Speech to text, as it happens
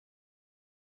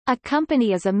A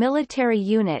company is a military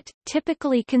unit,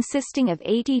 typically consisting of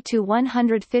 80 to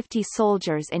 150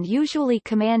 soldiers and usually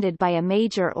commanded by a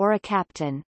major or a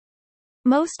captain.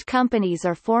 Most companies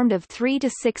are formed of 3 to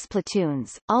 6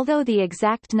 platoons, although the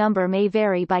exact number may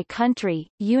vary by country,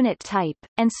 unit type,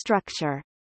 and structure.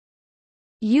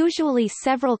 Usually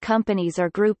several companies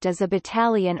are grouped as a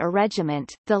battalion or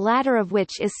regiment, the latter of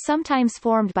which is sometimes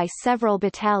formed by several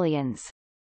battalions.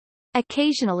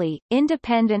 Occasionally,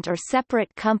 independent or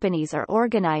separate companies are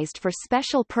organized for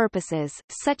special purposes,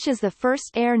 such as the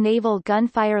 1st Air Naval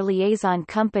Gunfire Liaison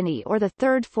Company or the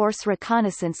 3rd Force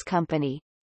Reconnaissance Company.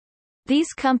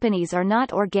 These companies are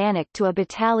not organic to a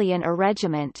battalion or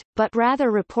regiment, but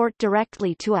rather report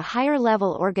directly to a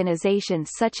higher-level organization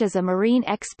such as a Marine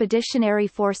Expeditionary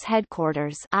Force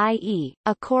Headquarters, i.e.,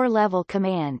 a corps-level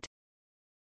command.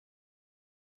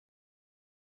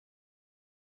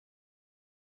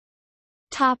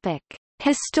 Topic: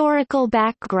 Historical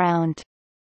background.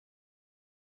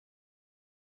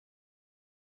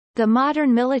 The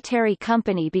modern military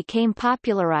company became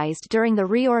popularized during the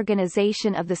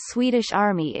reorganization of the Swedish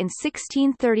army in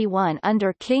 1631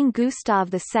 under King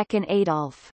Gustav II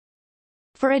Adolf.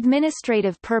 For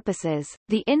administrative purposes,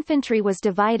 the infantry was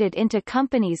divided into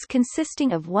companies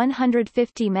consisting of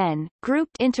 150 men,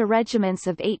 grouped into regiments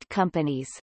of 8 companies.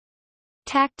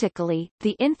 Tactically,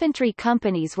 the infantry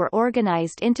companies were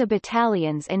organized into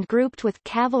battalions and grouped with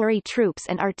cavalry troops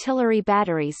and artillery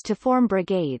batteries to form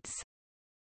brigades.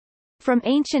 From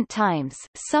ancient times,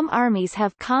 some armies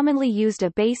have commonly used a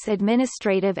base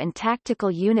administrative and tactical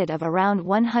unit of around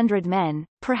 100 men,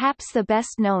 perhaps the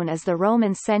best known as the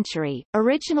Roman century,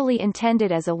 originally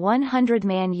intended as a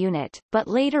 100-man unit, but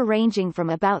later ranging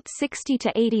from about 60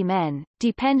 to 80 men,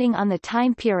 depending on the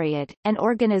time period. An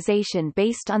organization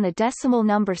based on the decimal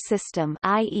number system,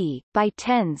 i.e., by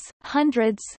tens,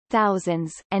 hundreds,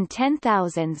 thousands, and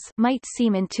 10,000s, might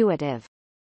seem intuitive.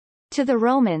 To the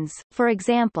Romans, for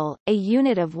example, a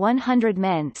unit of 100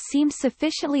 men seemed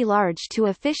sufficiently large to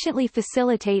efficiently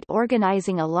facilitate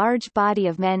organizing a large body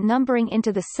of men numbering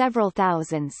into the several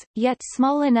thousands, yet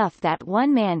small enough that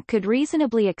one man could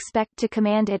reasonably expect to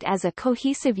command it as a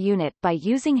cohesive unit by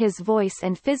using his voice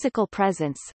and physical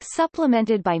presence,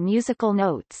 supplemented by musical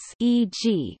notes,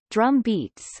 e.g., drum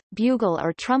beats, bugle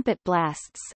or trumpet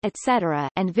blasts, etc.,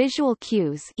 and visual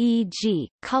cues, e.g.,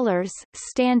 colors,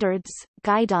 standards,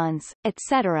 guidons,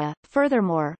 etc.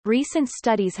 Furthermore, recent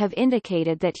studies have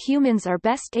indicated that humans are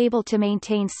best able to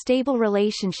maintain stable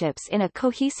relationships in a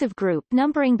cohesive group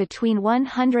numbering between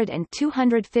 100 and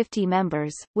 250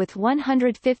 members, with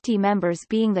 150 members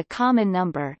being the common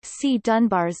number. See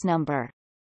Dunbar's number.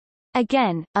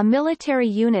 Again, a military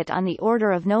unit on the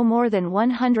order of no more than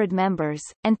 100 members,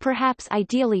 and perhaps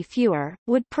ideally fewer,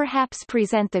 would perhaps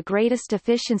present the greatest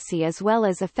efficiency as well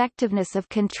as effectiveness of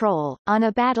control, on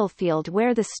a battlefield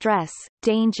where the stress,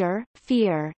 danger,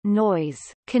 fear, noise,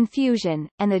 confusion,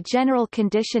 and the general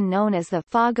condition known as the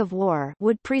fog of war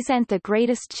would present the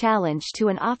greatest challenge to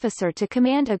an officer to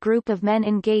command a group of men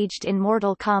engaged in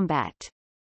mortal combat.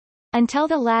 Until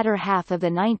the latter half of the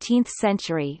 19th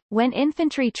century, when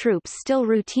infantry troops still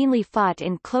routinely fought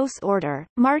in close order,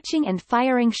 marching and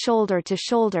firing shoulder to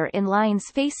shoulder in lines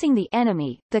facing the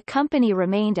enemy, the company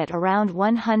remained at around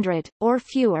 100, or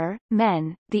fewer,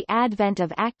 men. The advent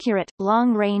of accurate,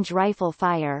 long-range rifle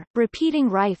fire, repeating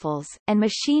rifles, and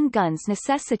machine guns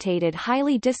necessitated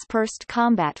highly dispersed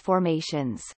combat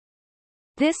formations.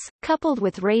 This, coupled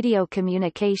with radio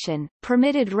communication,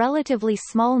 permitted relatively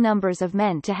small numbers of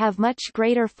men to have much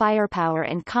greater firepower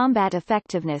and combat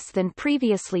effectiveness than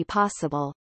previously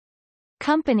possible.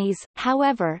 Companies,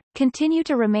 however, continue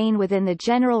to remain within the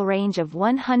general range of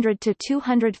 100 to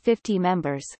 250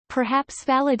 members, perhaps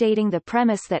validating the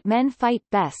premise that men fight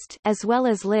best, as well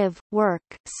as live, work,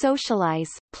 socialize,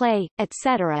 play,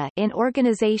 etc., in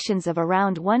organizations of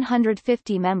around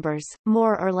 150 members,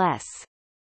 more or less.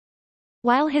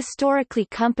 While historically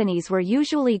companies were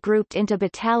usually grouped into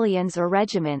battalions or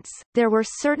regiments, there were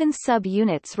certain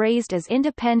sub-units raised as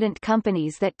independent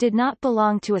companies that did not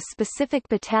belong to a specific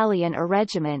battalion or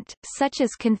regiment, such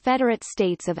as Confederate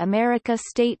States of America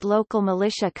state-local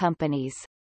militia companies.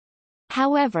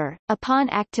 However, upon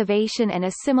activation and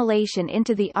assimilation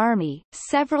into the Army,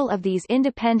 several of these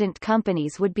independent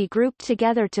companies would be grouped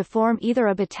together to form either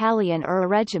a battalion or a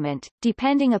regiment,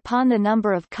 depending upon the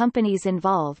number of companies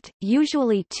involved.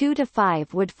 Usually 2 to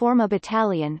 5 would form a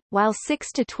battalion, while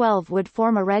 6 to 12 would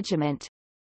form a regiment.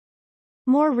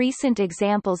 More recent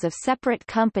examples of separate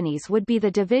companies would be the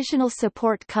divisional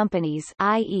support companies,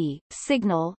 i.e.,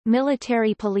 signal,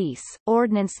 military police,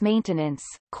 ordnance maintenance,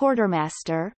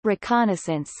 quartermaster,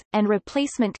 reconnaissance, and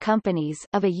replacement companies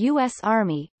of a U.S.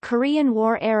 Army, Korean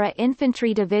War-era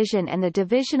infantry division, and the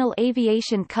divisional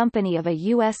aviation company of a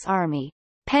U.S. Army,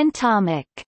 Pentomic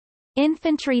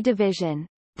infantry division.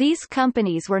 These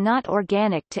companies were not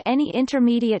organic to any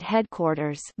intermediate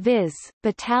headquarters, viz.,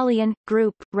 battalion,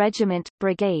 group, regiment,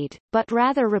 brigade, but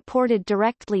rather reported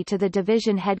directly to the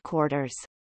division headquarters.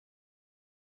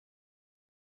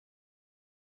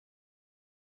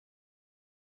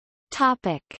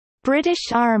 Topic: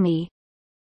 British Army.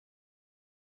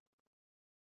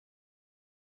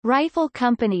 Rifle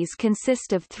companies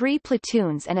consist of 3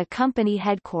 platoons and a company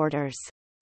headquarters.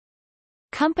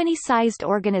 Company-sized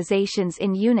organizations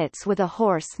in units with a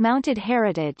horse-mounted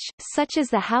heritage, such as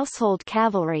the Household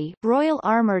Cavalry, Royal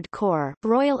Armoured Corps,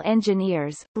 Royal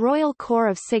Engineers, Royal Corps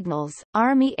of Signals,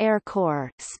 Army Air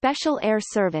Corps, Special Air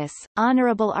Service,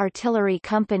 Honourable Artillery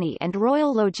Company and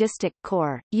Royal Logistic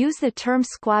Corps, use the term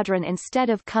squadron instead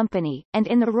of company, and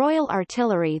in the Royal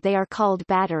Artillery they are called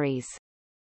batteries.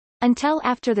 Until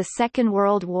after the Second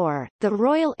World War, the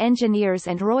Royal Engineers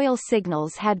and Royal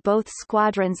Signals had both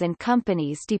squadrons and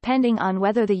companies depending on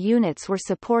whether the units were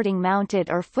supporting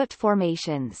mounted or foot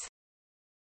formations.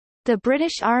 The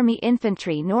British Army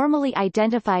Infantry normally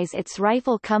identifies its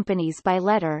rifle companies by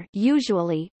letter,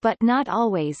 usually, but not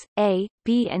always, A,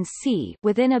 B and C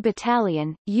within a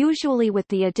battalion, usually with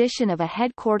the addition of a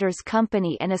headquarters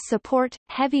company and a support,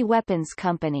 heavy weapons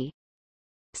company.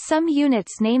 Some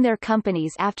units name their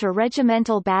companies after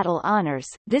regimental battle honours.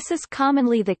 This is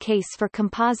commonly the case for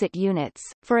composite units,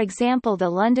 for example the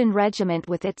London Regiment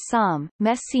with its Somme,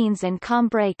 Messines and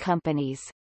Cambrai companies.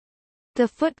 The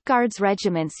Foot Guards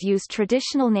regiments use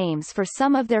traditional names for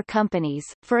some of their companies,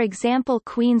 for example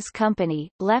Queen's Company,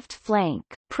 Left Flank,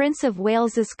 Prince of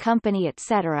Wales's Company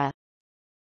etc.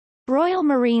 Royal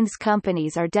Marines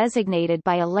companies are designated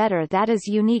by a letter that is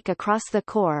unique across the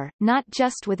Corps, not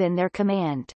just within their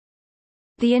command.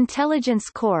 The Intelligence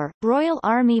Corps, Royal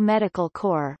Army Medical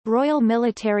Corps, Royal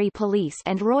Military Police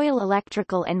and Royal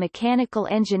Electrical and Mechanical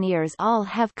Engineers all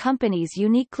have companies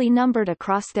uniquely numbered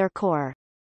across their corps.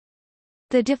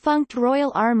 The defunct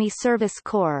Royal Army Service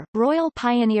Corps, Royal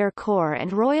Pioneer Corps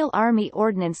and Royal Army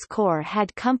Ordnance Corps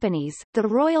had companies, the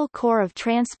Royal Corps of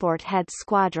Transport had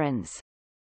squadrons.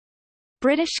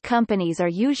 British companies are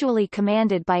usually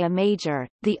commanded by a major,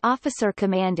 the officer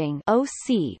commanding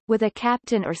OC, with a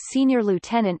captain or senior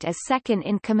lieutenant as second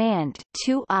in command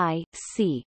 2I,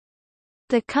 C.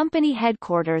 The company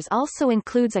headquarters also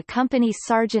includes a company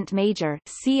sergeant major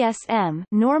CSM,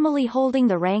 normally holding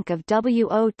the rank of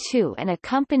WO2 and a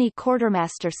company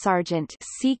quartermaster sergeant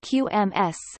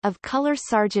CQMS of color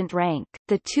sergeant rank,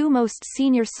 the 2 most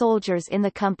senior soldiers in the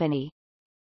company.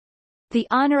 The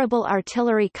Honourable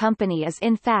Artillery Company is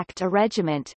in fact a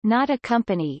regiment, not a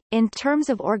company, in terms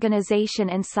of organisation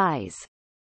and size.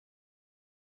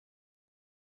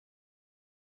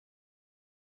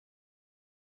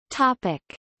 Topic: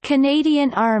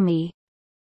 Canadian Army.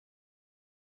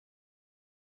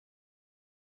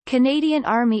 Canadian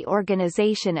Army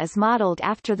organisation is modelled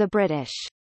after the British.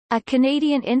 A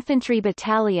Canadian infantry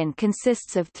battalion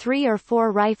consists of 3 or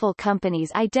 4 rifle companies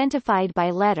identified by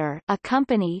letter, a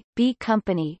company, B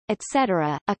company,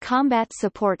 etc., a combat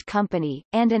support company,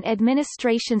 and an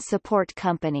administration support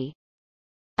company.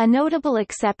 A notable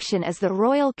exception is the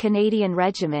Royal Canadian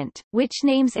Regiment, which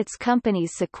names its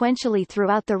companies sequentially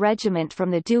throughout the regiment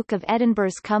from the Duke of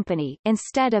Edinburgh's company,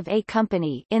 instead of A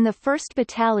company in the 1st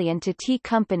Battalion to T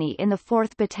company in the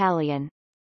 4th Battalion.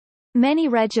 Many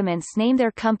regiments name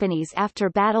their companies after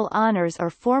battle honours or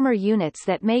former units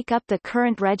that make up the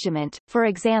current regiment, for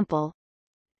example,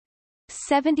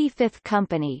 75th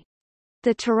Company,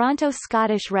 the Toronto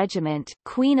Scottish Regiment,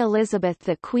 Queen Elizabeth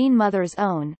the Queen Mother's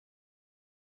Own,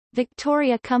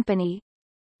 Victoria Company,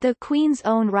 the Queen's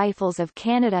Own Rifles of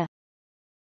Canada,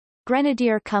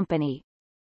 Grenadier Company,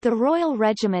 the Royal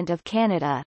Regiment of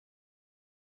Canada,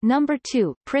 Number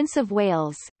 2, Prince of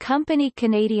Wales, Company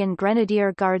Canadian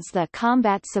Grenadier Guards. The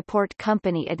Combat Support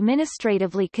Company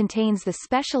administratively contains the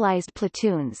specialized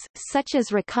platoons, such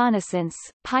as reconnaissance,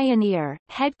 pioneer,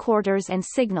 headquarters and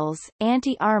signals,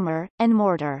 anti-armor, and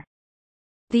mortar.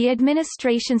 The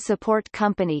Administration Support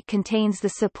Company contains the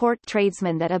support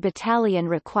tradesmen that a battalion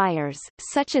requires,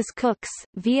 such as cooks,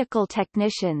 vehicle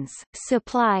technicians,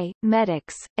 supply,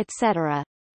 medics, etc.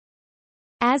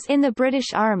 As in the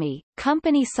British Army,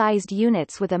 company-sized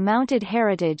units with a mounted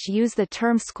heritage use the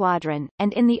term squadron,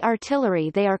 and in the artillery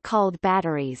they are called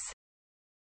batteries.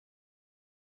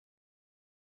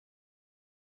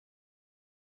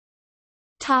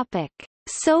 Topic: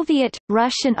 Soviet,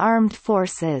 Russian armed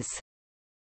forces.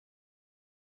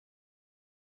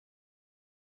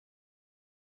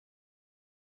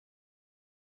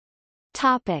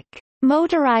 Topic: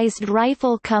 Motorized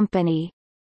Rifle Company.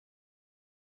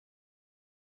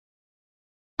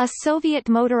 A Soviet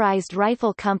motorized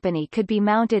rifle company could be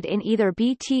mounted in either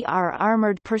BTR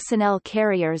armored personnel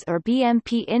carriers or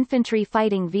BMP infantry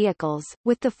fighting vehicles,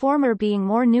 with the former being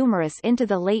more numerous into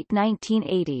the late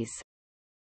 1980s.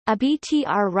 A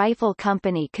BTR rifle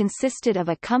company consisted of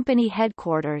a company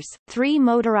headquarters, 3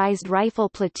 motorized rifle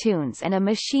platoons and a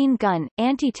machine gun,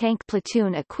 anti-tank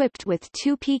platoon equipped with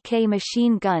 2 PK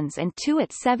machine guns and 2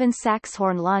 at-7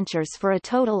 Saxhorn launchers for a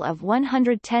total of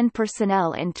 110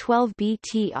 personnel and 12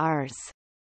 BTRs.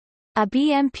 A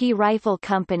BMP rifle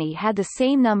company had the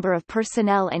same number of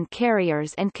personnel and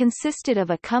carriers and consisted of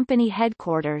a company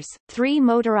headquarters, 3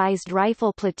 motorized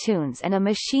rifle platoons and a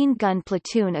machine gun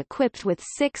platoon equipped with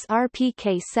 6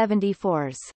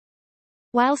 RPK-74s.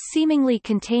 While seemingly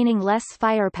containing less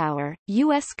firepower,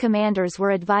 U.S. commanders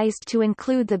were advised to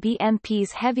include the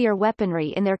BMP's heavier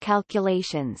weaponry in their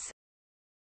calculations.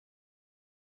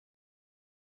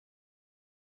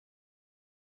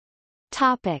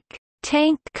 Topic: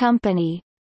 Tank Company.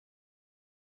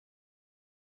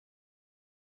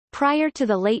 Prior to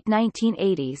the late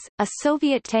 1980s, a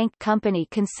Soviet tank company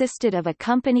consisted of a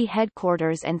company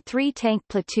headquarters and 3 tank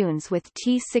platoons with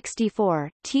T-64,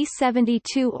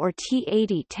 T-72 or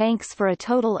T-80 tanks for a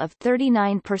total of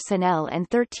 39 personnel and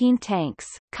 13 tanks.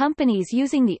 Companies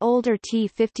using the older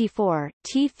T-54,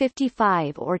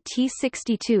 T-55 or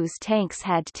T-62's tanks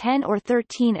had 10 or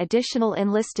 13 additional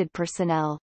enlisted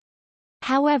personnel.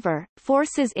 However,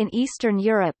 forces in Eastern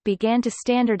Europe began to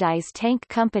standardize tank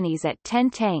companies at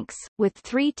 10 tanks, with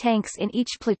 3 tanks in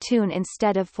each platoon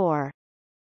instead of 4.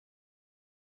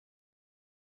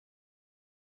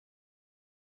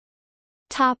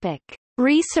 Topic: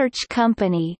 Research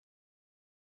Company.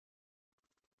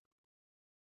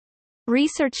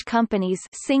 Research companies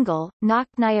Single,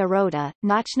 Nachnaroda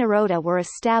were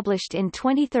established in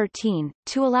 2013,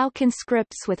 to allow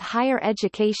conscripts with higher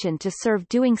education to serve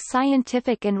doing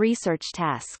scientific and research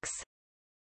tasks.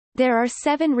 There are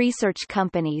 7 research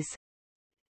companies.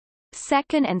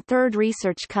 Second and Third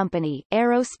Research Company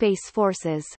Aerospace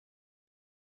Forces.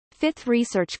 Fifth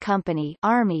Research Company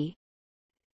Army.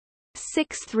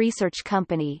 Sixth Research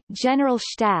Company General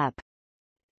Stab.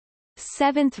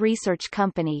 7th Research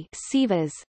Company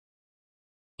SIVAS.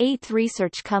 8th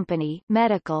Research Company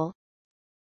Medical.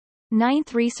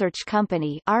 9th Research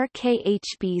Company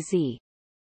RKHBZ.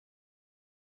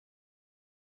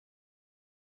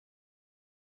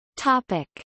 Topic: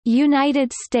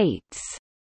 United States.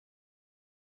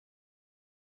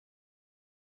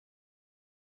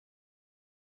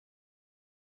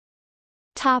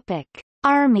 Topic: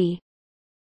 Army.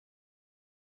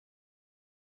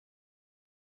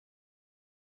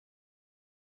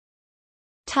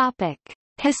 Topic: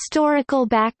 Historical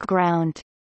background.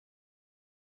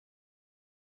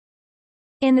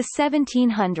 In the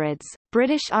 1700s,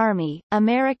 British Army,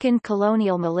 American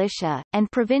colonial militia,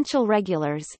 and provincial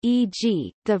regulars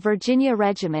e.g., the Virginia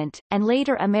Regiment, and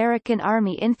later American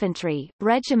Army infantry,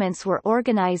 regiments were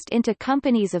organized into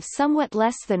companies of somewhat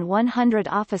less than 100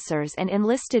 officers and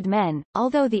enlisted men,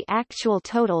 although the actual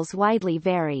totals widely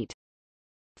varied.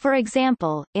 For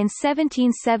example, in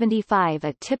 1775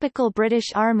 a typical British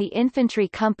Army infantry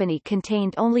company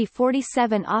contained only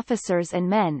 47 officers and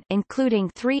men,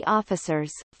 including 3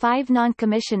 officers, 5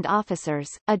 non-commissioned officers,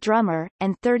 a drummer,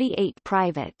 and 38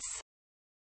 privates.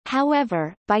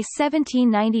 However, by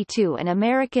 1792 an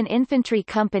American infantry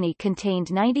company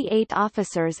contained 98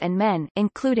 officers and men,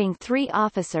 including 3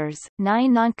 officers,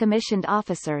 9 non-commissioned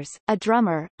officers, a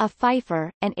drummer, a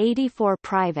fifer, and 84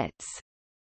 privates.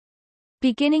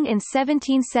 Beginning in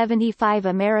 1775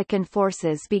 American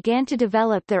forces began to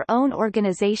develop their own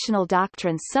organizational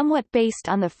doctrines somewhat based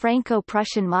on the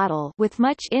Franco-Prussian model, with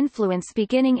much influence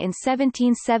beginning in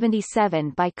 1777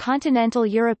 by continental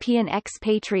European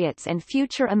expatriates and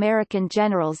future American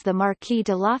generals the Marquis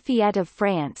de Lafayette of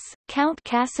France, Count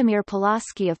Casimir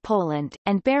Pulaski of Poland,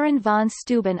 and Baron von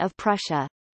Steuben of Prussia.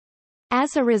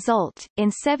 As a result, in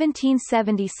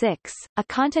 1776, a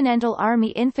Continental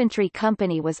Army Infantry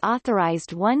Company was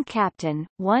authorized 1 captain,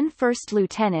 1 first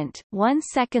lieutenant, 1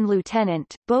 second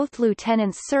lieutenant, both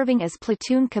lieutenants serving as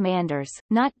platoon commanders,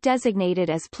 not designated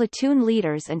as platoon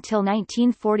leaders until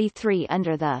 1943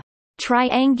 under the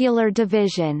Triangular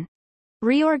Division.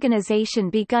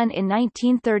 Reorganization begun in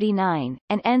 1939,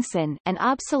 an ensign, an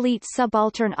obsolete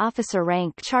subaltern officer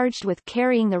rank charged with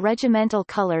carrying the regimental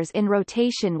colors in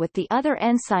rotation with the other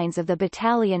ensigns of the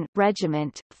battalion,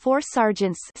 regiment, 4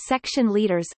 sergeants section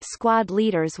leaders, squad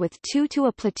leaders with 2 to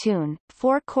a platoon,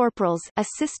 4 corporals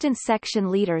assistant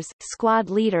section leaders, squad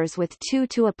leaders with 2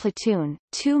 to a platoon,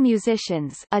 2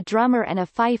 musicians a drummer and a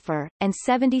fifer, and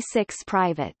 76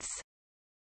 privates.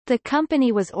 The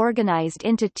company was organized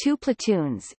into 2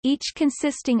 platoons, each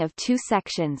consisting of 2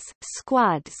 sections,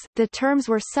 squads the terms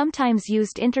were sometimes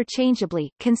used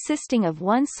interchangeably consisting of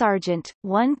 1 sergeant,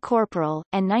 1 corporal,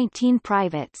 and 19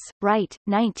 privates. Wright,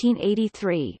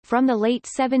 1983. From the late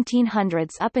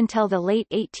 1700s up until the late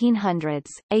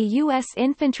 1800s, a U.S.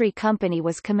 infantry company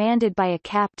was commanded by a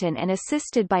captain and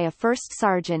assisted by a first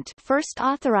sergeant, first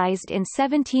authorized in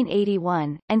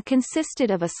 1781, and consisted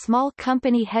of a small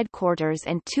company headquarters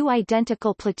and 2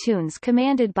 identical platoons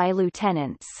commanded by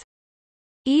lieutenants.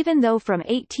 Even though from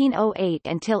 1808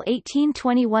 until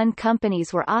 1821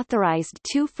 companies were authorized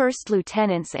 2 first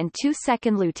lieutenants and 2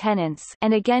 second lieutenants,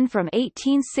 and again from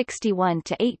 1861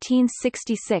 to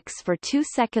 1866 for 2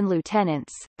 second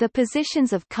lieutenants, the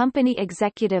positions of company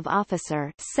executive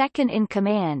officer, second in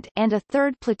command, and a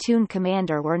 3rd platoon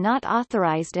commander were not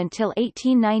authorized until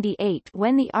 1898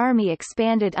 when the Army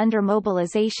expanded under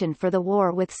mobilization for the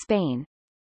war with Spain.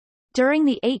 During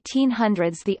the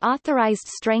 1800s the authorized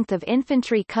strength of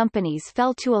infantry companies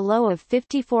fell to a low of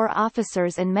 54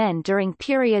 officers and men during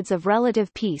periods of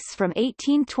relative peace from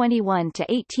 1821 to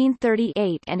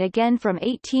 1838 and again from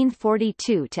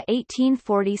 1842 to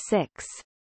 1846.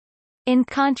 In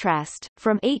contrast,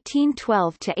 from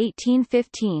 1812 to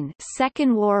 1815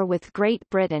 Second War with Great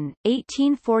Britain,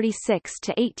 1846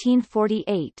 to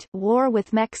 1848 War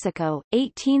with Mexico,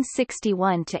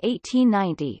 1861 to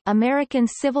 1890 American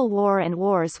Civil War and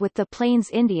wars with the Plains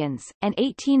Indians, and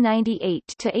 1898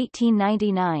 to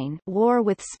 1899 War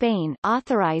with Spain,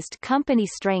 authorized company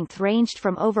strength ranged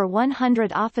from over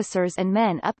 100 officers and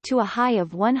men up to a high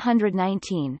of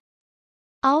 119.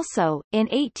 Also, in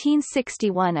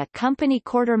 1861 a company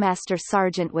quartermaster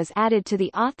sergeant was added to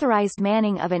the authorized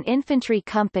manning of an infantry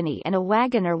company and a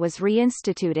wagoner was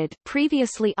reinstituted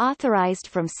previously authorized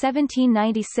from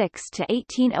 1796 to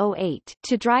 1808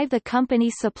 to drive the company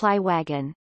supply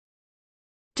wagon.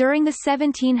 During the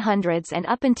 1700s and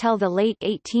up until the late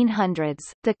 1800s,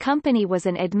 the company was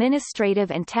an administrative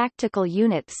and tactical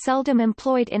unit seldom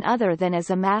employed in other than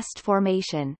as a massed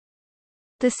formation.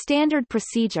 The standard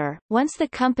procedure, once the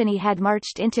company had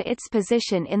marched into its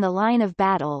position in the line of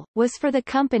battle, was for the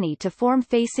company to form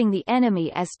facing the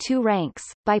enemy as 2 ranks,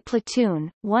 by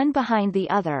platoon, one behind the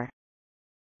other.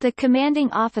 The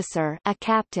commanding officer, a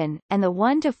captain, and the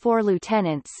 1 to 4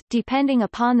 lieutenants, depending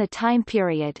upon the time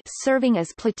period, serving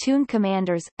as platoon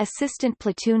commanders, assistant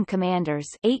platoon commanders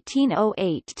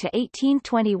 1808 to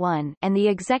 1821, and the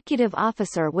executive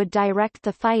officer would direct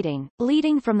the fighting,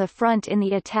 leading from the front in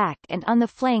the attack and on the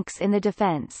flanks in the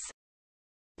defense.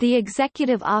 The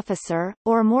executive officer,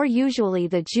 or more usually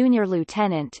the junior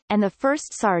lieutenant, and the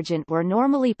first sergeant were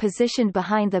normally positioned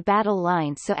behind the battle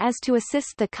line so as to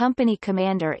assist the company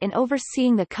commander in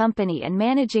overseeing the company and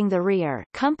managing the rear.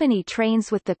 Company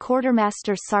trains with the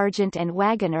quartermaster sergeant and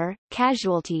wagoner,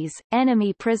 casualties,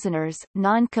 enemy prisoners,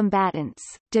 non-combatants,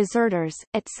 deserters,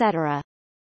 etc.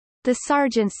 The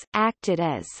sergeants acted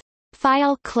as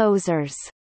file closers,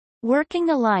 working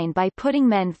the line by putting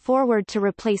men forward to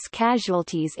replace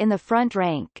casualties in the front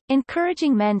rank,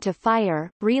 encouraging men to fire,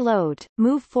 reload,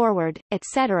 move forward,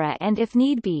 etc. and if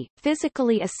need be,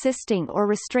 physically assisting or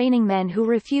restraining men who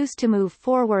refused to move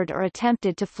forward or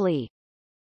attempted to flee.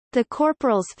 The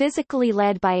corporals physically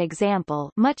led by example,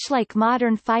 much like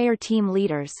modern fire team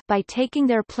leaders, by taking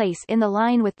their place in the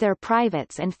line with their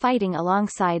privates and fighting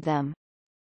alongside them.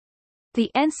 The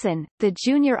ensign, the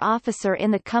junior officer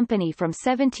in the company from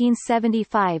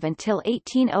 1775 until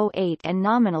 1808 and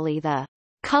nominally the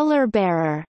color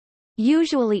bearer,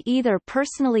 usually either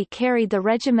personally carried the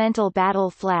regimental battle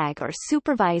flag or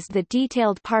supervised the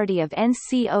detailed party of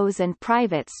NCOs and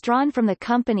privates drawn from the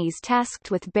companies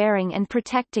tasked with bearing and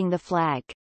protecting the flag.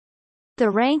 The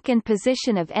rank and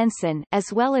position of ensign,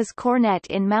 as well as cornet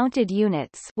in mounted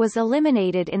units, was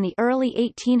eliminated in the early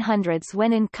 1800s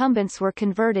when incumbents were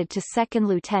converted to second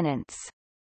lieutenants.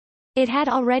 It had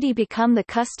already become the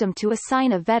custom to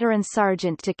assign a veteran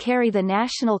sergeant to carry the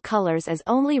national colors as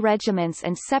only regiments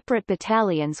and separate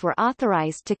battalions were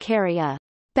authorized to carry a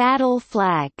battle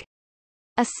flag.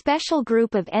 A special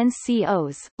group of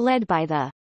NCOs, led by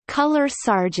the color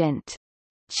sergeant,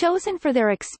 chosen for their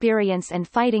experience and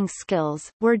fighting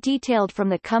skills, were detailed from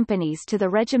the companies to the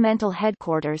regimental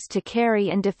headquarters to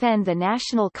carry and defend the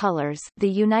national colors, the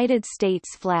United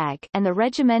States flag, and the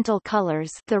regimental colors,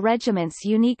 the regiment's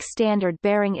unique standard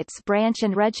bearing its branch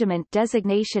and regiment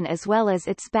designation as well as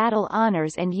its battle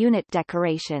honors and unit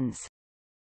decorations.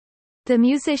 The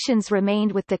musicians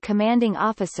remained with the commanding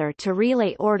officer to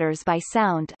relay orders by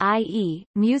sound, i.e.,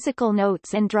 musical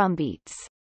notes and drumbeats.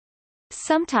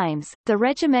 Sometimes, the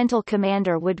regimental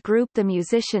commander would group the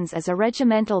musicians as a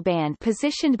regimental band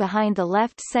positioned behind the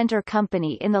left-center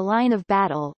company in the line of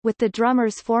battle, with the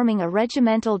drummers forming a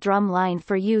regimental drum line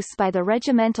for use by the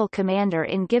regimental commander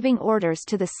in giving orders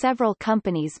to the several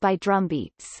companies by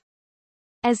drumbeats.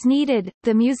 As needed,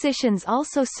 the musicians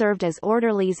also served as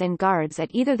orderlies and guards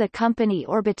at either the company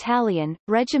or battalion,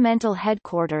 regimental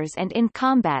headquarters and in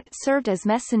combat served as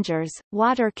messengers,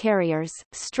 water carriers,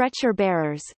 stretcher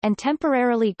bearers, and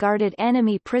temporarily guarded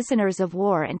enemy prisoners of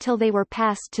war until they were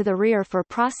passed to the rear for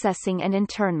processing and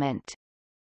internment.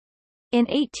 In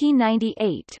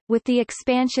 1898, with the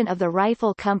expansion of the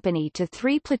Rifle Company to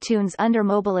 3 platoons under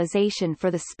mobilization for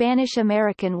the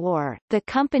Spanish-American War, the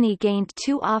company gained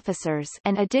 2 officers,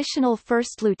 an additional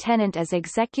first lieutenant as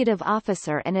executive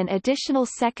officer and an additional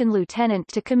second lieutenant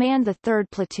to command the 3rd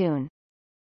platoon.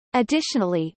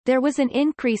 Additionally, there was an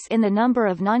increase in the number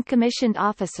of non-commissioned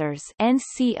officers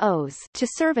 (NCOs) to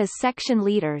serve as section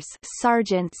leaders,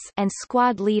 sergeants, and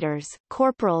squad leaders,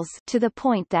 corporals, to the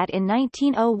point that in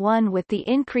 1901, with the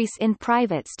increase in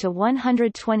privates to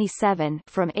 127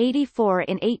 from 84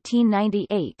 in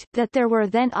 1898, that there were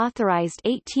then authorized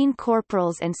 18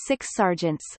 corporals and 6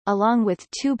 sergeants, along with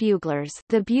 2 buglers,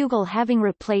 the bugle having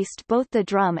replaced both the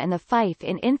drum and the fife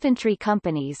in infantry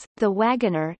companies, the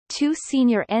wagoner, 2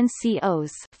 senior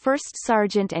NCOs, first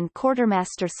sergeant and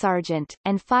quartermaster sergeant,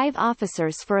 and 5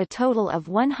 officers for a total of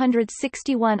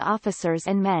 161 officers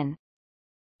and men.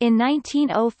 In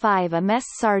 1905 a mess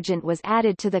sergeant was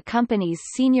added to the company's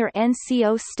senior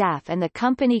NCO staff and the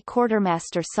company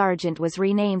quartermaster sergeant was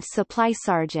renamed supply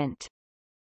sergeant.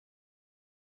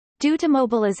 Due to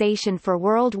mobilization for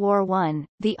World War I,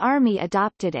 the Army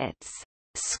adopted its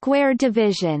square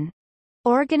division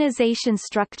organization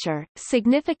structure,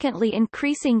 significantly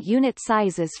increasing unit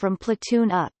sizes from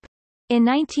platoon up. In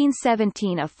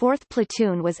 1917 a 4th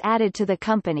platoon was added to the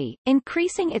company,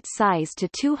 increasing its size to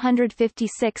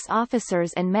 256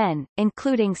 officers and men,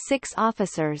 including 6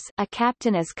 officers, a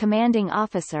captain as commanding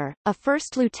officer, a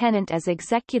first lieutenant as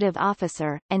executive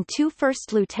officer, and 2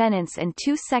 first lieutenants and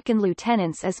 2 second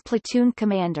lieutenants as platoon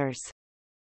commanders.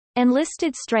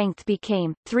 Enlisted strength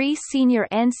became 3 senior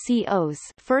NCOs,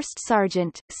 first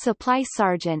sergeant, supply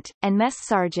sergeant, and mess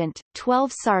sergeant,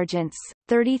 12 sergeants,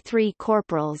 33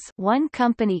 corporals, 1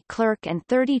 company clerk and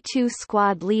 32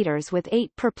 squad leaders with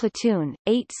 8 per platoon,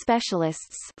 8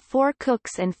 specialists, 4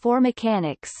 cooks and 4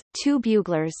 mechanics, 2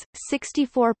 buglers,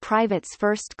 64 privates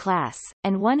first class,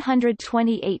 and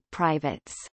 128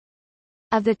 privates.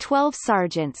 Of the 12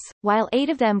 sergeants, while 8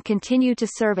 of them continue to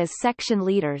serve as section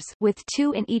leaders with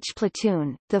 2 in each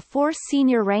platoon, the 4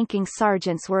 senior ranking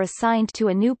sergeants were assigned to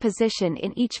a new position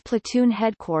in each platoon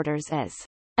headquarters as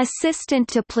assistant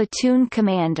to platoon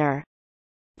commander.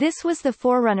 This was the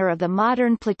forerunner of the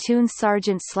modern platoon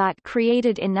sergeant slot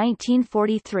created in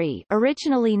 1943,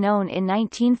 originally known in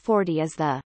 1940 as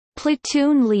the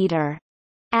platoon leader,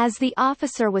 as the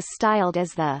officer was styled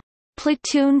as the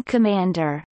platoon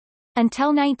commander. Until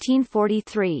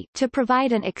 1943, to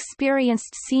provide an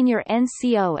experienced senior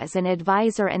NCO as an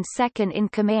advisor and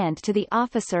second-in-command to the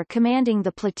officer commanding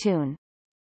the platoon.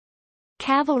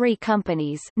 Cavalry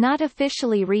companies, not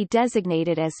officially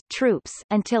redesignated as troops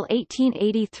until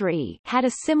 1883, had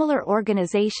a similar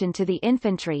organization to the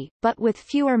infantry, but with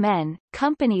fewer men,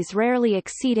 companies rarely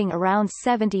exceeding around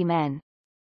 70 men.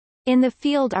 In the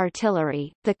field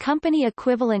artillery, the company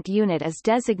equivalent unit is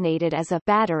designated as a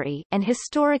battery and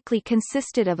historically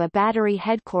consisted of a battery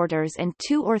headquarters and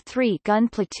 2 or 3 gun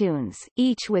platoons,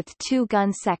 each with 2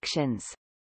 gun sections.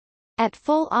 At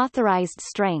full authorized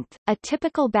strength, a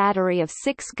typical battery of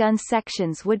 6 gun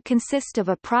sections would consist of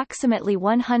approximately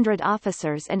 100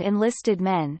 officers and enlisted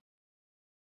men.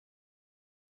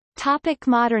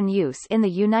 Modern use in the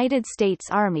United States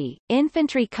Army,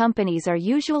 infantry companies are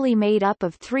usually made up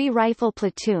of 3 rifle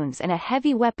platoons and a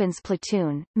heavy weapons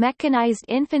platoon. Mechanized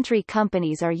infantry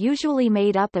companies are usually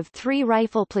made up of 3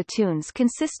 rifle platoons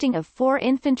consisting of 4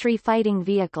 infantry fighting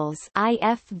vehicles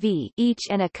 (IFV) each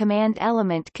and a command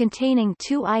element containing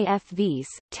 2 IFVs.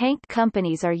 Tank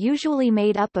companies are usually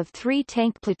made up of 3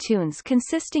 tank platoons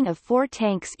consisting of 4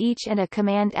 tanks each and a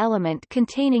command element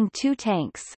containing 2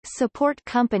 tanks. Support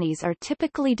companies companies are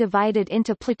typically divided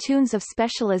into platoons of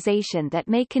specialization that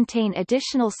may contain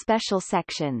additional special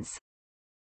sections.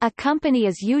 A company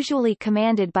is usually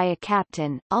commanded by a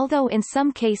captain, although in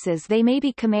some cases they may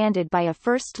be commanded by a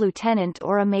first lieutenant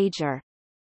or a major.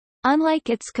 Unlike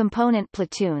its component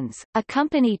platoons, a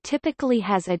company typically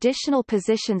has additional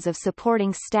positions of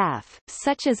supporting staff,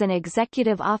 such as an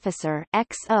executive officer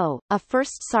 (XO), a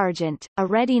first sergeant, a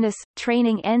readiness,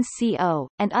 training NCO,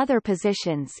 and other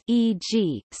positions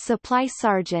e.g., supply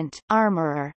sergeant,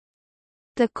 armorer.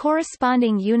 The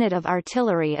corresponding unit of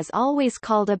artillery is always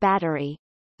called a battery.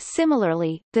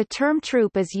 Similarly, the term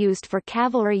troop is used for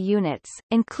cavalry units,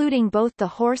 including both the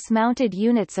horse-mounted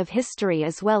units of history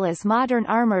as well as modern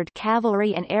armored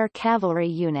cavalry and air cavalry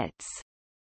units.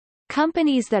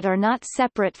 Companies that are not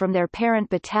separate from their parent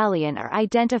battalion are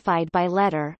identified by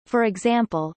letter, for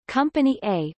example, Company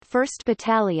A, 1st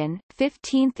Battalion,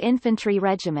 15th Infantry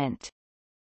Regiment.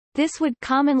 This would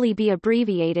commonly be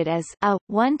abbreviated as A,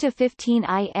 1-15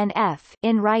 INF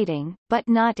in writing, but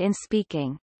not in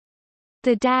speaking.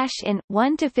 The dash in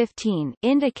 1-15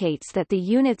 indicates that the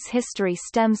unit's history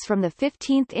stems from the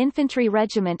 15th Infantry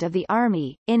Regiment of the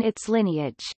Army, in its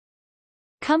lineage.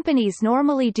 Companies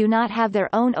normally do not have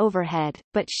their own overhead,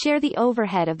 but share the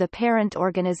overhead of the parent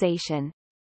organization.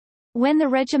 When the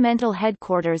regimental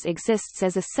headquarters exists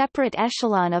as a separate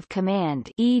echelon of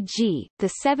command, e.g.,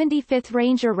 the 75th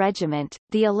Ranger Regiment,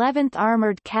 the 11th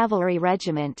Armored Cavalry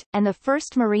Regiment, and the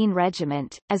 1st Marine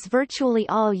Regiment, as virtually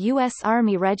all U.S.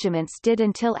 Army regiments did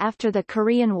until after the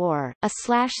Korean War, a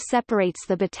slash separates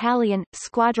the battalion,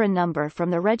 squadron number from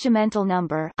the regimental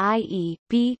number, i.e.,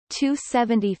 B,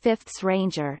 275th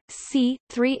Ranger, C,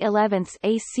 311th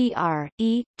ACR,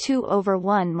 E,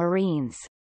 2/1 Marines.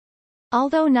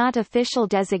 Although not official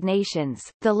designations,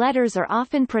 the letters are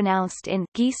often pronounced in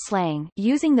GI slang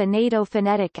using the NATO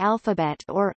phonetic alphabet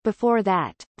or, before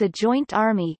that, the Joint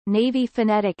Army-Navy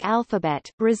phonetic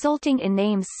alphabet, resulting in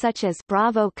names such as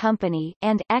Bravo Company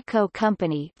and Echo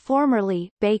Company, formerly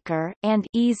Baker and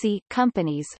Easy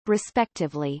companies,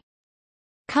 respectively.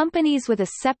 Companies with a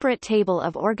separate table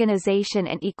of organization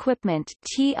and equipment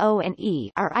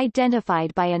 (TO&E) are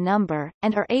identified by a number,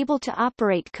 and are able to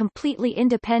operate completely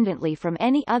independently from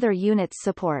any other unit's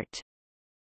support.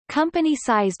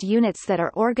 Company-sized units that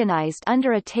are organized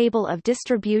under a table of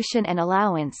distribution and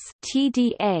allowance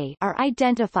 (TDA) are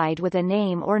identified with a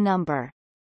name or number.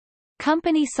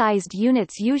 Company-sized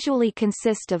units usually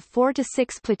consist of 4 to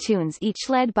 6 platoons each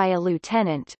led by a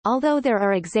lieutenant, although there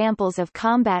are examples of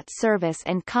combat service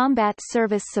and combat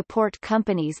service support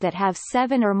companies that have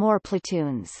 7 or more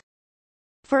platoons.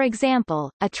 For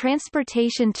example, a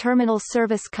transportation terminal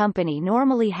service company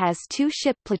normally has 2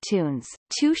 ship platoons,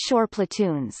 2 shore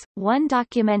platoons, 1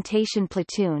 documentation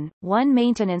platoon, 1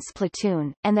 maintenance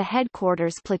platoon, and the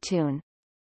headquarters platoon.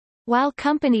 While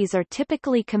companies are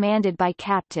typically commanded by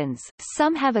captains,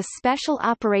 some have a special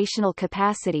operational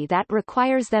capacity that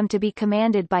requires them to be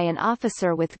commanded by an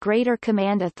officer with greater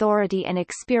command authority and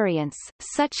experience.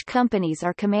 Such companies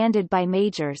are commanded by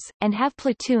majors, and have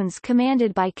platoons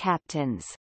commanded by captains.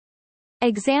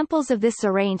 Examples of this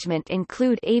arrangement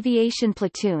include aviation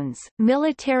platoons,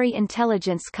 military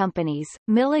intelligence companies,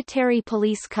 military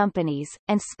police companies,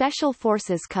 and special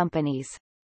forces companies.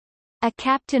 A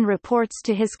captain reports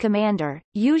to his commander,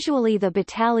 usually the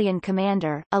battalion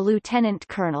commander, a lieutenant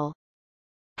colonel.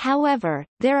 However,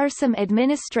 there are some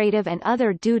administrative and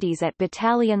other duties at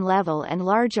battalion level and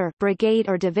larger brigade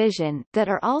or division that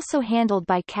are also handled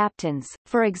by captains,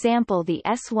 for example the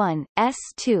S1,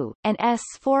 S2, and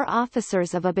S4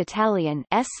 officers of a battalion,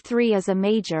 S3 is a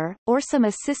major, or some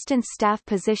assistant staff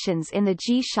positions in the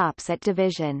G shops at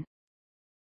division.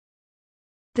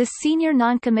 The senior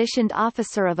non-commissioned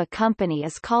officer of a company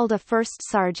is called a first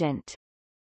sergeant.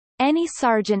 Any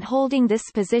sergeant holding this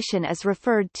position is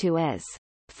referred to as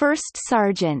first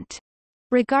sergeant,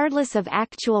 regardless of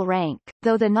actual rank,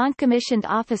 though the non-commissioned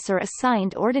officer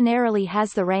assigned ordinarily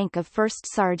has the rank of first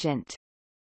sergeant.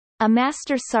 A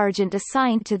master sergeant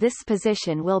assigned to this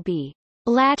position will be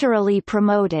laterally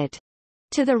promoted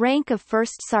to the rank of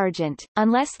first sergeant,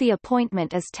 unless the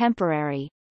appointment is temporary.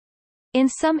 In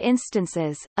some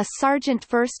instances, a sergeant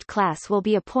first class will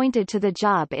be appointed to the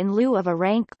job in lieu of a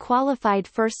rank-qualified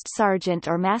first sergeant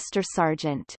or master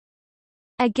sergeant.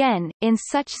 Again, in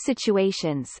such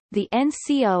situations, the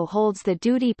NCO holds the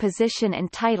duty position and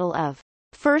title of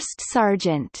first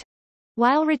sergeant,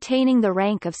 while retaining the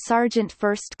rank of sergeant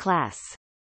first class.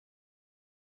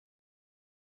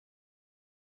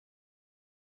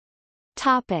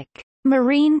 Topic: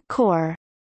 Marine Corps.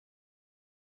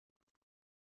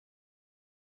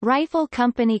 Rifle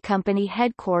Company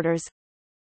headquarters.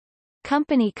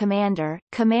 Company Commander,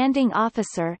 Commanding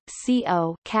Officer,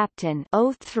 CO, Captain,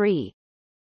 O3.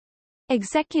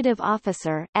 Executive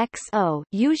Officer, XO,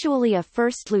 usually a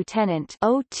First Lieutenant,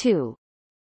 O2.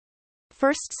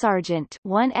 First Sergeant,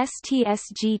 1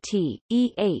 STSGT,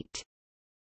 E8.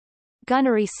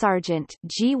 Gunnery Sergeant,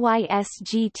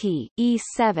 GYSGT,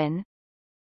 E7.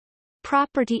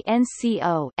 Property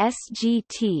NCO,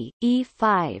 SGT,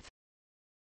 E5.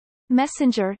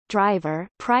 Messenger, Driver,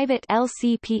 Private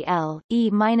LCPL,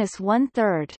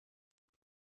 E-1/3.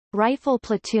 Rifle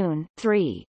Platoon,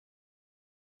 3.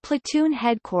 Platoon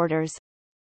Headquarters.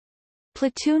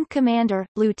 Platoon Commander,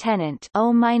 Lieutenant,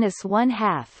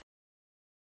 O-1/2.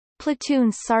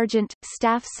 Platoon Sergeant,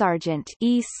 Staff Sergeant,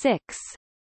 E6.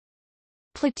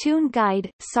 Platoon Guide,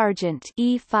 Sergeant,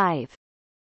 E5.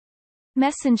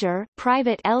 Messenger,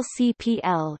 Private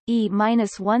LCPL,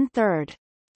 E-1/3.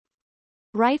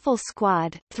 Rifle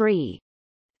Squad, 3.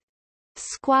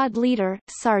 Squad Leader,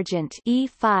 Sergeant,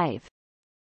 E5.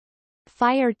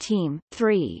 Fire Team,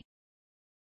 3.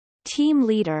 Team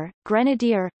Leader,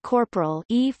 Grenadier, Corporal,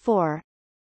 E4.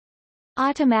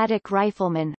 Automatic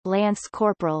Rifleman, Lance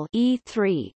Corporal,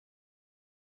 E3.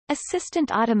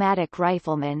 Assistant Automatic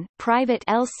Rifleman, Private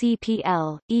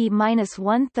LCPL,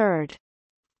 E-1/3.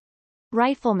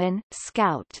 Rifleman,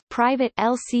 Scout, Private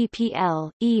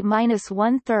LCPL,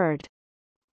 E-1/3.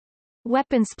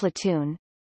 Weapons Platoon.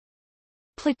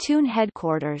 Platoon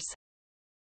Headquarters.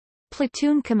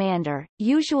 Platoon Commander,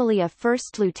 usually a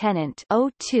First Lieutenant,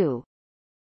 O2.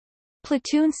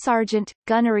 Platoon Sergeant,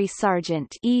 Gunnery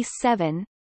Sergeant, E7.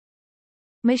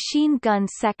 Machine Gun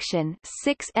Section,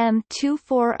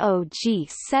 6M240G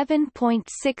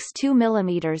 7.62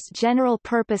 mm General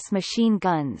Purpose Machine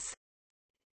Guns.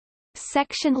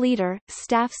 Section Leader,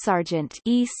 Staff Sergeant,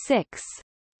 E6.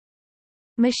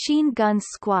 Machine Gun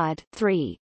Squad,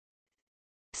 3.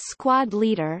 Squad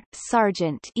Leader,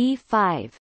 Sergeant,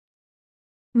 E5.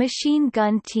 Machine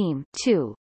Gun Team,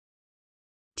 2.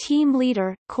 Team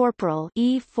Leader, Corporal,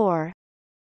 E4.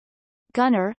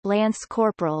 Gunner, Lance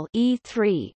Corporal,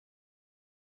 E3.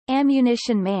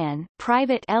 Ammunition Man,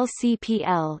 Private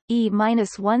LCPL,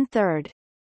 E-1/3.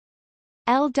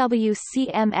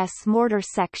 LWCMS Mortar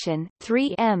Section,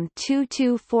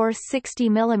 3M224 60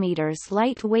 mm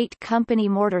Lightweight Company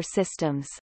Mortar Systems.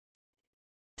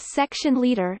 Section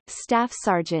Leader, Staff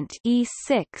Sergeant,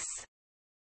 E6.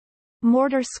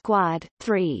 Mortar Squad,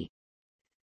 3.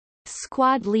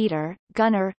 Squad Leader,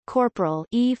 Gunner, Corporal,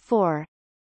 E4.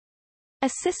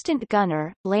 Assistant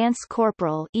Gunner, Lance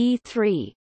Corporal,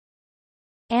 E3.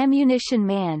 Ammunition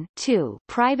Man, 2.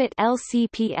 Private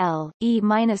LCPL,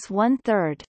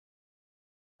 E-1/3.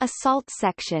 Assault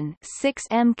Section, 6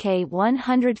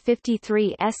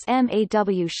 Mk153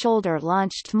 SMAW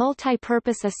Shoulder-Launched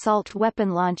Multi-Purpose Assault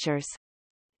Weapon Launchers.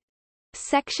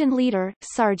 Section Leader,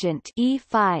 Sergeant,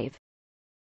 E5.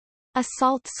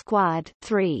 Assault Squad,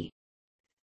 3.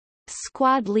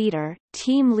 Squad Leader,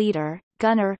 Team Leader,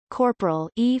 Gunner, Corporal,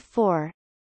 E4.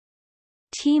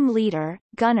 Team Leader,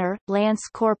 Gunner, Lance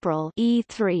Corporal,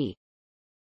 E3.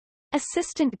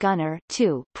 Assistant Gunner,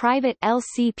 2. Private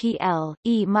LCPL,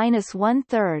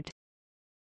 E-1/3.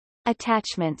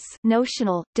 Attachments,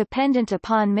 notional, dependent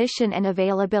upon mission and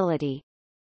availability.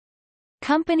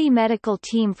 Company Medical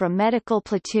Team from Medical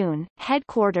Platoon,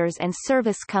 Headquarters and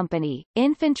Service Company,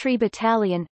 Infantry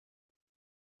Battalion.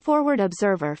 Forward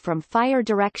Observer from Fire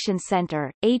Direction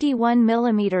Center, 81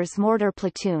 mm Mortar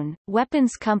Platoon,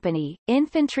 Weapons Company,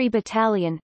 Infantry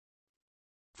Battalion.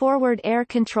 Forward Air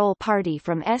Control Party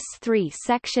from S3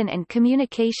 Section and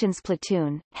Communications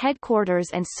Platoon,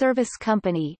 Headquarters and Service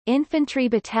Company, Infantry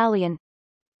Battalion.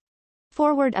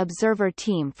 Forward Observer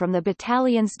Team from the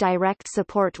Battalion's Direct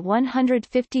Support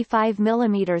 155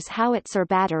 mm Howitzer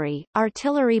Battery,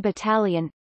 Artillery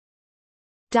Battalion.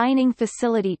 Dining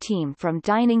Facility Team from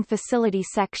Dining Facility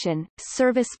Section,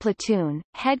 Service Platoon,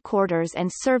 Headquarters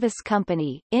and Service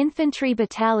Company, Infantry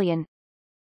Battalion.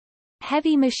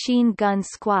 Heavy Machine Gun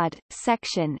Squad,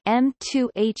 Section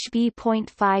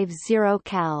M2HB.50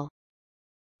 Cal.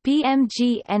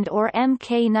 BMG and or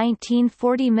Mk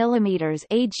 1940 mm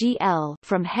AGL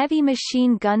from Heavy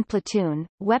Machine Gun Platoon,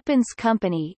 Weapons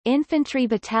Company, Infantry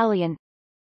Battalion.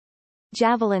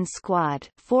 Javelin Squad,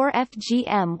 4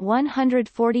 FGM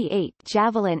 148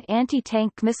 Javelin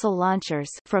anti-tank missile launchers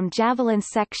from Javelin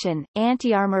Section,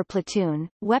 Anti-Armor Platoon,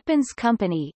 Weapons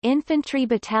Company, Infantry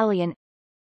Battalion.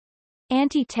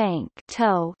 Anti-tank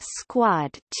TOW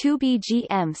Squad, 2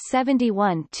 BGM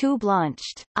 71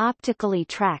 tube-launched, optically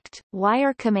tracked,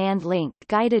 wire command link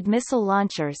guided missile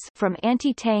launchers from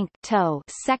Anti-tank TOW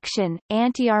Section,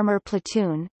 Anti-Armor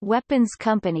Platoon, Weapons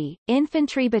Company,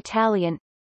 Infantry Battalion.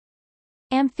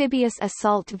 Amphibious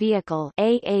Assault Vehicle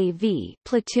AAV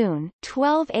platoon,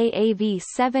 12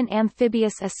 AAV-7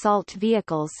 amphibious assault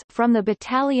vehicles from the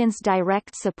battalion's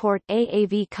Direct Support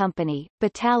AAV Company,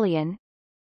 battalion.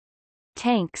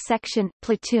 Tank Section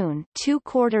platoon, 2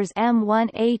 quarters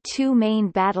M1A2 main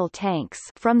battle tanks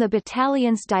from the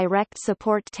battalion's Direct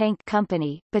Support Tank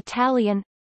Company, battalion.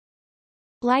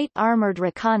 Light Armored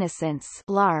Reconnaissance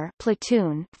LAR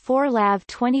platoon, 4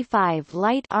 LAV-25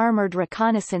 light armored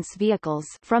reconnaissance vehicles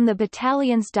from the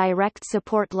battalion's Direct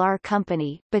Support LAR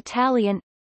Company, battalion.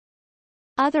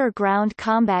 Other ground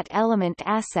combat element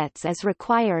assets as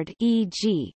required,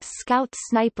 e.g., scout,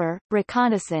 sniper,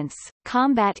 reconnaissance,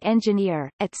 combat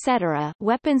engineer, etc.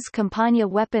 Weapons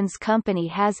Company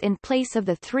has in place of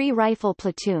the 3 rifle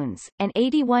platoons, an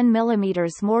 81 mm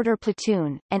mortar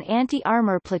platoon, an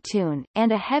anti-armor platoon,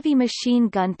 and a heavy machine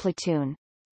gun platoon.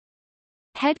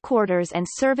 Headquarters and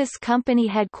Service Company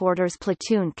Headquarters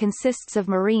platoon consists of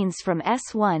Marines from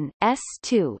S1,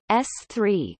 S2,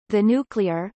 S3, the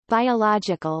Nuclear,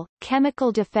 Biological,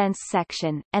 Chemical Defense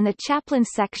Section, and the Chaplain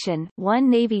Section, 1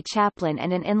 Navy chaplain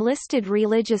and an enlisted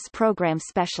religious program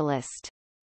specialist.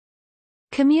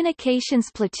 Communications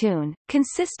platoon,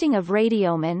 consisting of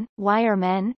radiomen,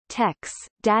 wiremen, techs,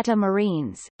 data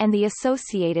marines, and the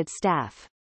associated staff.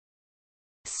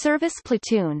 Service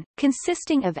platoon,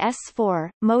 consisting of S4,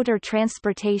 motor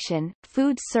transportation,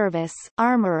 food service,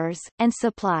 armorers, and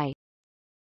supply.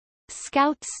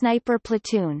 Scout sniper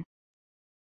platoon.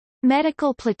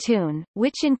 Medical platoon,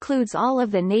 which includes all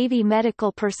of the Navy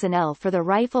medical personnel for the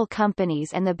rifle companies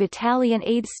and the Battalion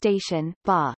Aid Station,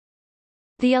 BA.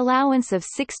 The allowance of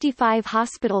 65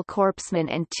 hospital corpsmen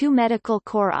and 2 medical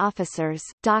corps officers,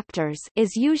 doctors,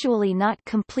 is usually not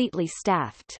completely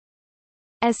staffed.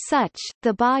 As such,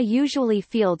 the BA usually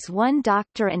fields 1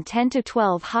 doctor and 10 to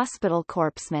 12 hospital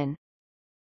corpsmen.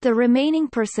 The remaining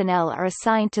personnel are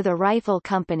assigned to the rifle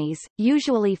companies,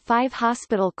 usually 5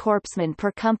 hospital corpsmen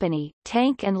per company.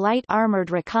 Tank and Light Armored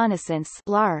Reconnaissance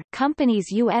 (LAR) companies.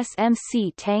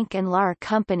 USMC tank and LAR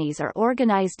companies are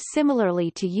organized similarly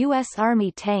to U.S.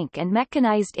 Army tank and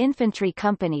mechanized infantry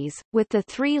companies, with the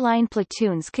 3-line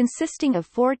platoons consisting of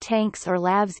 4 tanks or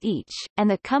LAVs each, and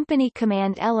the company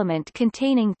command element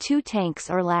containing 2 tanks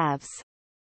or LAVs.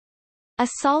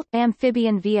 Assault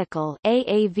Amphibian Vehicle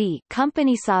AAV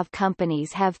companies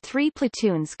have 3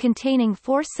 platoons containing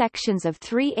 4 sections of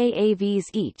 3 AAVs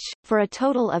each, for a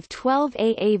total of 12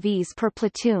 AAVs per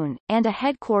platoon, and a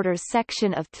headquarters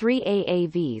section of 3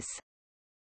 AAVs.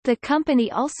 The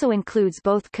company also includes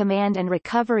both command and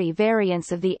recovery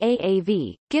variants of the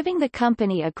AAV, giving the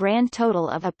company a grand total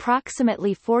of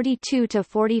approximately 42 to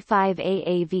 45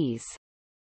 AAVs.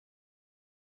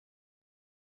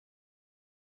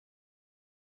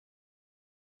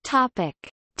 Topic: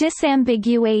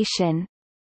 Disambiguation.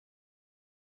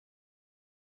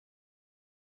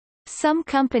 Some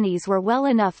companies were well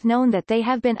enough known that they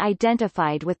have been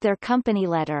identified with their company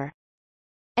letter.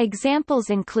 Examples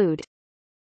include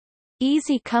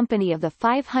Easy Company of the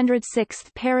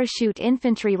 506th Parachute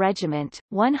Infantry Regiment,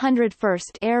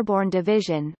 101st Airborne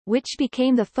Division, which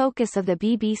became the focus of the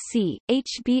BBC,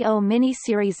 HBO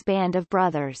miniseries Band of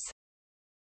Brothers.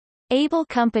 Able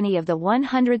Company of the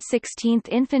 116th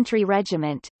Infantry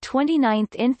Regiment,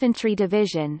 29th Infantry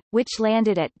Division, which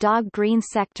landed at Dog Green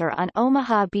Sector on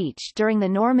Omaha Beach during the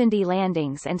Normandy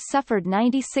landings and suffered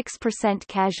 96%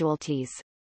 casualties.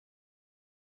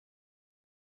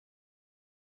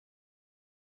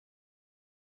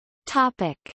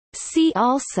 Topic. See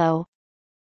also: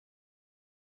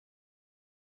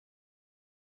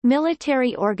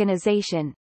 Military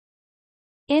organization,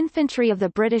 Infantry of the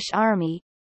British Army.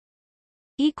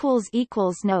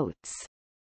 Notes